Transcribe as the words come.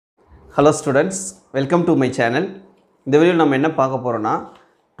Hello students, welcome to my channel. இந்த வீடியோல நம்ம என்ன பார்க்க போறோம்னா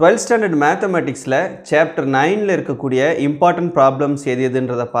 12th standard mathematicsல chapter 9ல இருக்கக்கூடிய important problems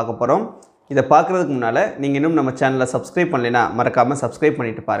எதுன்றதை பார்க்க போறோம். இத பார்க்கிறதுக்கு முன்னால நீங்க இன்னும் நம்ம சேனலை subscribe பண்ணலைனா மறக்காம subscribe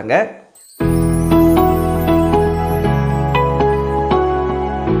பண்ணிட்டு பாருங்க.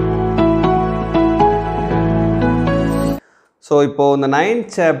 So இப்போ இந்த 9th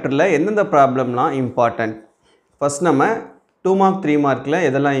chapterல எந்தெந்த ப்ராப்ளம்லாம் important? First நம்ம 2 mark 3 markல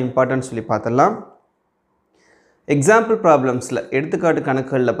எதெல்லாம் important சொல்லி பார்த்தலாம். Example problemsல எடுத்துக்காட்டு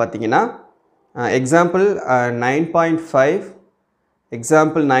கணக்குகள்ல பாத்தீங்கன்னா example 9.5,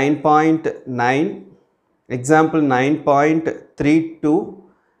 example 9.9, example 9.32,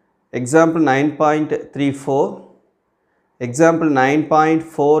 example 9.34, example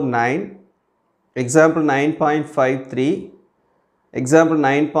 9.49, example 9.53, example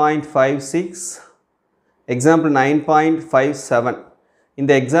 9.56, example 9.57.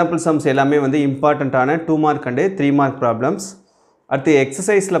 இந்த example sums எல்லாமே வந்து important ஆன 2 mark and 3 mark problems. அடுத்து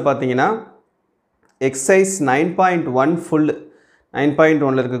exerciseல பாத்தீங்கன்னா exercise 9.1 full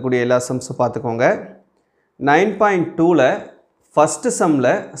 9.1ல இருக்கக்கூடிய எல்லா sums பார்த்துக்கோங்க. 9.2ல first sumல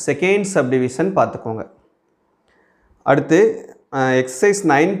second subdivision பார்த்துக்கோங்க. அடுத்து exercise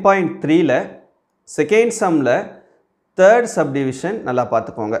 9.3ல second sumல third subdivision நல்லா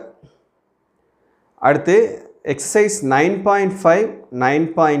பார்த்துக்கோங்க. அடுத்து exercise 9.5,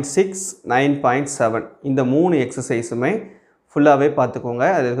 9.6, 9.7 இந்த மூணு எக்ஸசைஸுமே ஃபுல்லாகவே பார்த்துக்கோங்க.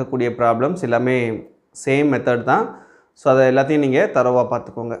 அது இருக்கக்கூடிய ப்ராப்ளம்ஸ் எல்லாமே சேம் மெத்தட் தான். ஸோ அதை எல்லாத்தையும் நீங்கள் தரவாக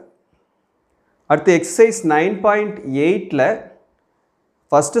பார்த்துக்கோங்க. அடுத்து exercise 9.8ல்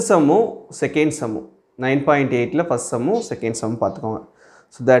first சம்மும் second சம்மும் 9.8ல் first சம்மும் second சம்மும் பார்த்துக்கோங்க.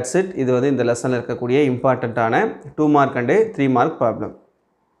 So that's it. இது வந்து இந்த லெசனில் இருக்கக்கூடிய இம்பார்ட்டண்ட்டான 2 mark and 3 mark ப்ராப்ளம்.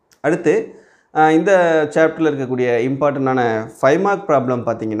 அடுத்து இந்த சாப்டரில் இருக்கக்கூடிய இம்பார்ட்டண்டான 5 mark ப்ராப்ளம்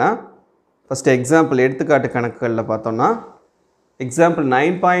பார்த்தீங்கன்னா ஃபஸ்ட்டு எக்ஸாம்பிள் எடுத்துக்காட்டு கணக்குகளில் பார்த்தோம்னா example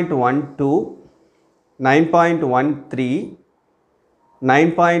 9.12, 9.13,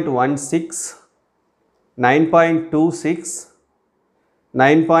 9.16, 9.26,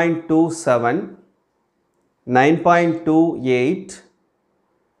 9.27, 9.28,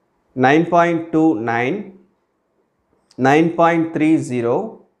 9.29, 9.30,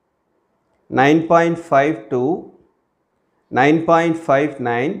 9.52,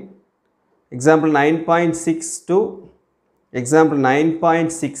 9.59, example 9.62, example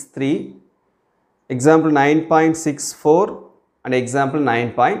 9.63, example 9.64 and example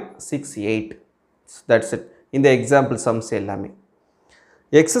 9.68. That's it. இந்த example sums எல்லாமே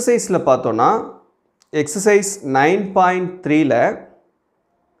exerciseல பார்த்தோம்னா exercise 9.3ல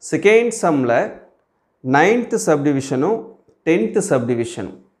second sumல 9th subdivisionம் 10th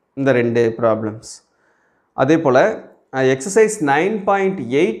subdivisionம் இந்த ரெண்டு ப்ராப்ளம்ஸ். அதே போல் எக்ஸசைஸ்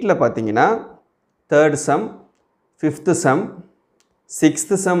 9.8ல் பார்த்தீங்கன்னா third sum, fifth some,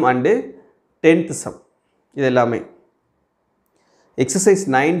 sixth some and 10th some இது எல்லாமே. எக்ஸசைஸ்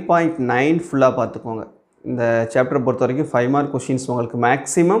 9.9 ஃபுல்லாக பார்த்துக்கோங்க. இந்த சாப்டரை பொறுத்த வரைக்கும் 5 mark கொஷின்ஸ் உங்களுக்கு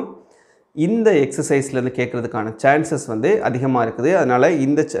மேக்ஸிமம் இந்த எக்ஸசைஸ்லேருந்து கேட்குறதுக்கான சான்சஸ் வந்து அதிகமாக இருக்குது. அதனால்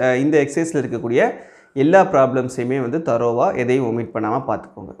இந்த எக்ஸசைஸில் இருக்கக்கூடிய எல்லா ப்ராப்ளம்ஸையுமே வந்து தரோவாக எதையும் ஒமிட் பண்ணாமல்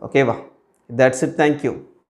பார்த்துக்கோங்க. ஓகேவா? That's it. தேங்க்யூ.